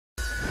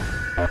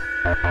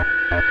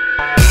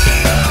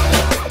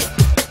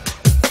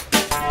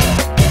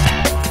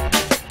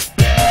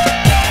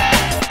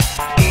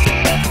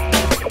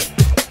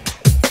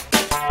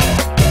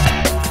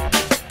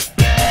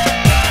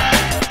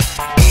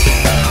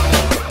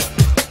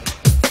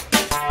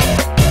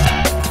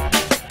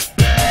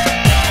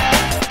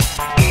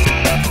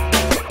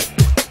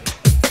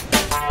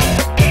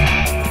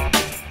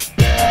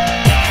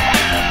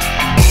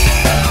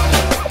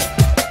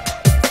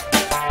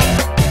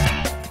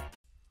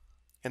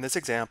In this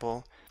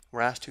example,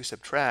 we're asked to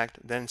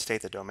subtract, then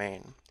state the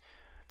domain.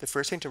 The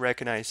first thing to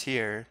recognize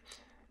here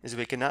is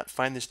we cannot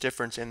find this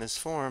difference in this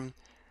form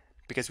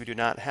because we do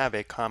not have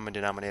a common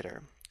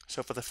denominator.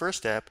 So for the first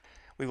step,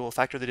 we will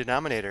factor the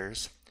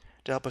denominators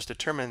to help us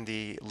determine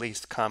the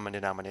least common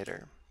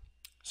denominator.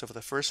 So for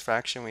the first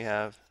fraction, we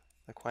have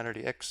the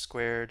quantity x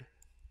squared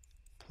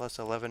plus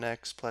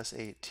 11x plus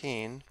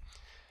 18.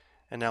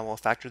 And now we'll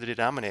factor the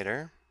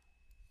denominator.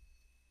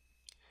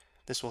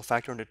 This will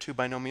factor into two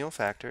binomial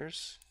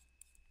factors.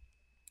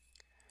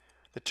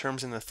 The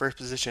terms in the first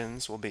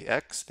positions will be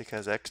x,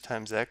 because x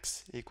times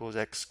x equals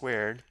x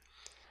squared.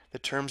 The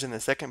terms in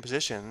the second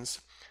positions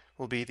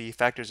will be the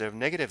factors of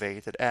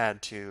 -8 that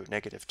add to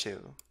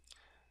 -2.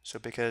 So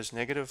because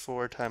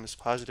 -4 times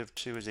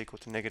 +2 is equal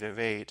to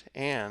 -8,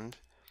 and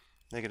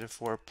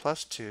 -4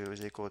 plus 2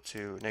 is equal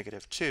to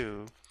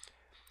 -2,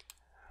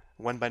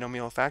 one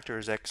binomial factor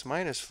is x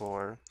minus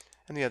 4,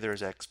 and the other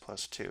is x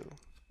plus 2.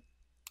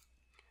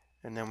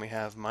 And then we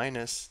have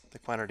minus the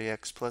quantity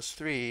x plus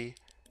 3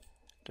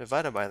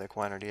 divided by the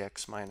quantity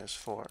x minus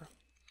 4.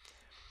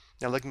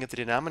 Now looking at the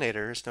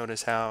denominators,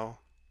 notice how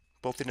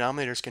both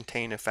denominators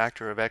contain a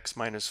factor of x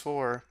minus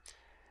 4,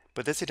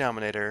 but this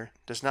denominator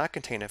does not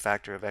contain a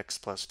factor of x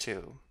plus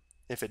 2.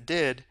 If it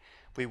did,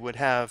 we would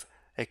have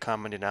a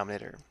common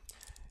denominator,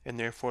 and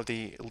therefore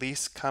the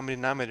least common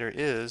denominator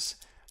is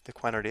the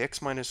quantity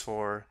x minus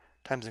 4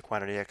 times the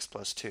quantity x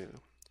plus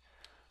 2.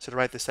 So to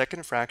write the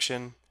second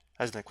fraction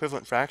as an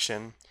equivalent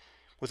fraction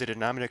with a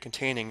denominator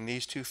containing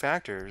these two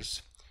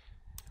factors,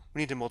 we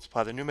need to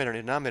multiply the numerator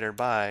and denominator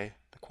by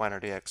the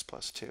quantity x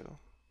plus 2.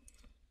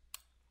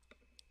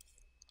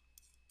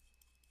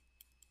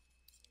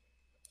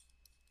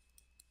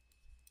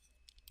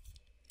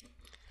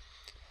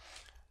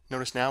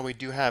 Notice now we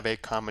do have a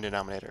common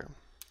denominator.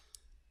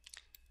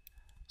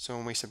 So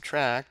when we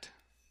subtract,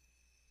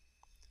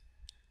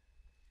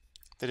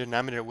 the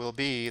denominator will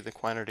be the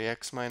quantity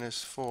x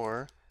minus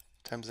 4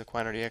 times the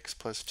quantity x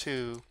plus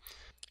 2.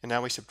 And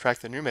now we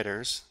subtract the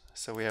numerators.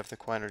 So we have the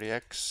quantity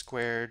x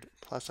squared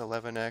plus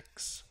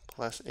 11x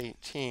plus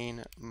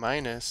 18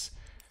 minus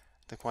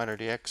the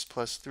quantity x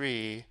plus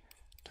 3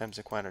 times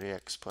the quantity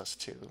x plus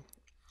 2.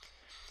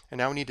 And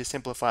now we need to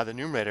simplify the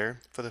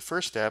numerator. For the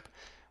first step,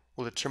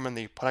 we'll determine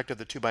the product of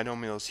the two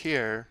binomials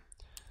here.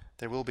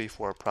 There will be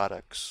 4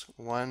 products.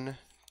 1,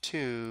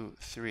 2,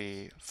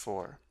 3,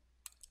 4.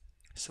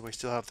 So we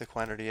still have the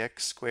quantity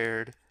x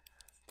squared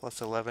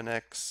plus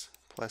 11x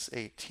plus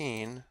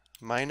 18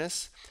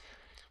 minus,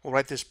 we'll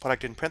write this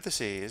product in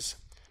parentheses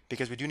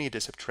because we do need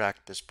to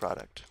subtract this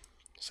product.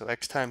 So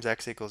x times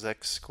x equals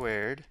x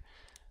squared.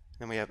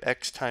 Then we have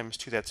x times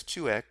 2, that's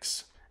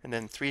 2x. And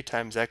then 3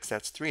 times x,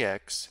 that's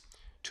 3x.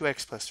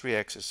 2x plus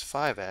 3x is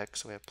 5x,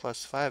 so we have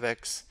plus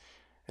 5x.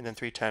 And then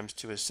 3 times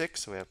 2 is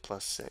 6, so we have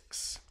plus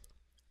 6.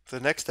 For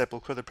the next step,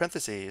 we'll clear the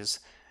parentheses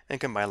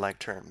and combine like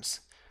terms.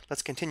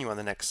 Let's continue on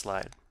the next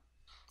slide.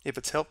 If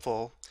it's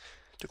helpful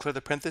to clear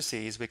the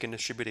parentheses, we can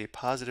distribute a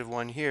positive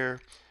 1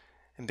 here,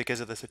 and because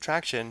of the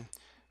subtraction,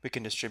 we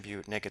can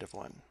distribute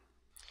 -1.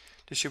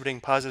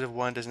 Distributing positive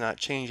 1 does not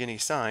change any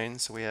sign,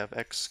 so we have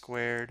x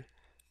squared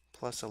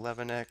plus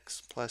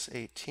 11x plus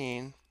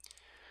 18.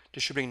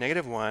 Distributing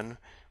 -1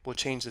 will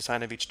change the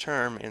sign of each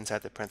term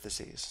inside the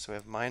parentheses. So we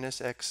have minus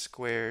x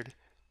squared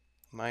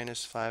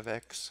minus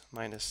 5x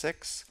minus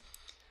 6.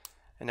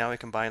 And now we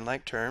combine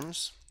like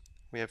terms.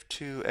 We have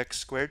 2x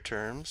squared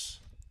terms.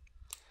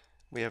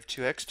 We have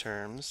 2x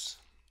terms.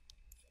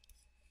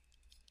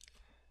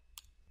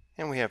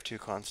 And we have 2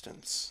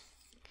 constants.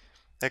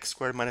 X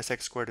squared minus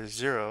x squared is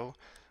 0.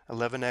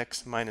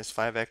 11x minus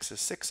 5x is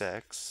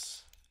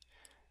 6x.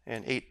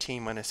 And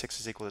 18 minus 6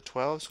 is equal to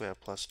 12, so we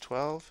have plus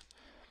 12.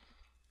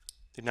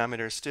 The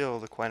denominator is still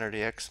the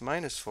quantity x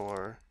minus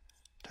 4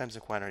 times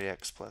the quantity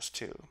x plus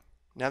 2.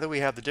 Now that we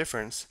have the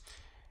difference,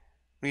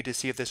 we need to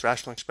see if this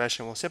rational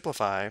expression will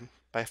simplify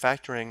by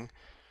factoring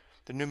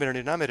the numerator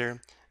and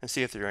denominator and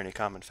see if there are any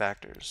common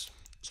factors.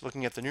 So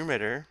looking at the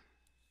numerator,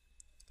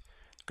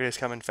 the greatest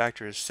common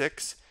factor is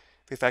 6.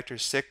 If we factor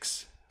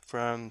 6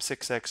 from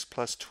 6x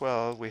plus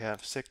 12, we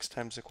have 6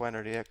 times the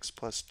quantity x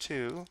plus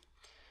 2.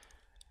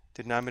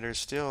 The denominator is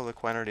still the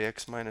quantity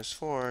x minus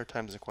 4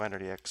 times the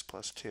quantity x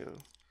plus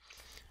 2.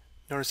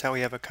 Notice how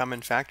we have a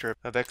common factor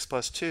of x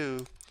plus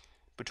 2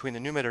 between the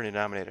numerator and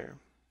denominator.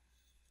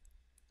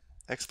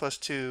 X plus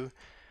 2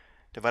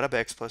 divided by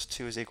x plus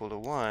 2 is equal to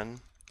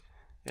 1,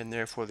 and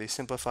therefore the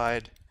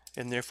simplified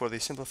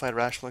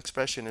rational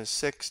expression is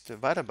 6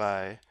 divided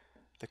by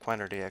the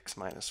quantity x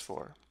minus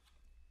 4.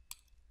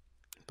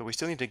 But we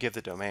still need to give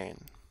the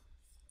domain.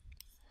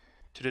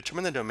 To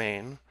determine the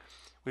domain,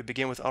 we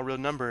begin with all real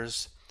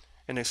numbers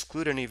and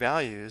exclude any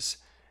values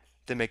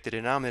that make the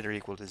denominator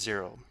equal to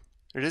 0.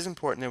 It is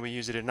important that we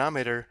use the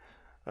denominator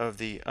of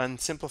the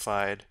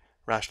unsimplified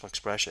rational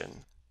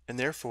expression, and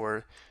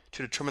therefore,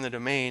 to determine the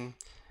domain,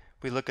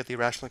 we look at the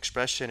rational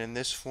expression in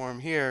this form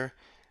here,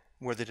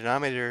 where the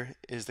denominator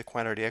is the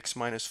quantity x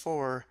minus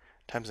 4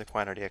 times the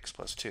quantity x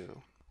plus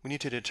 2. We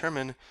need to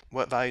determine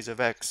what values of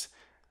x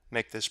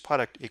make this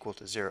product equal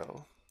to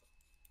 0.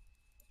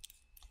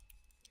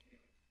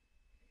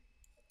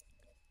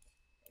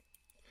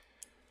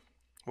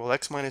 Well,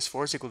 x minus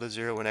 4 is equal to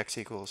 0 when x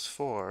equals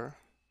 4.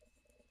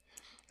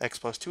 X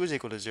plus 2 is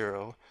equal to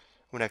 0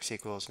 when x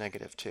equals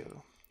negative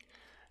 2.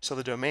 So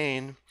the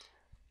domain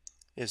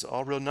is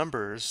all real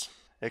numbers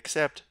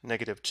except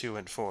negative 2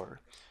 and 4.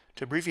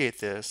 To abbreviate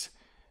this,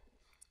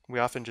 we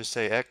often just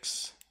say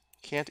x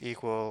can't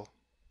equal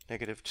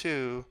negative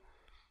 2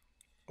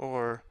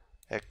 or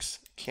x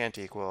can't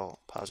equal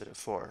positive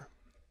 4.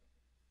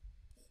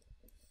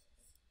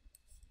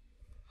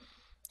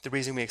 The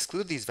reason we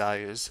exclude these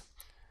values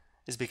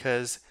is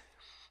because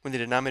when the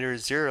denominator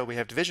is 0, we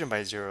have division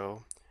by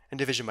 0, and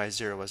division by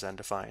 0 is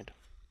undefined.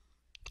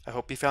 I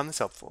hope you found this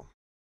helpful.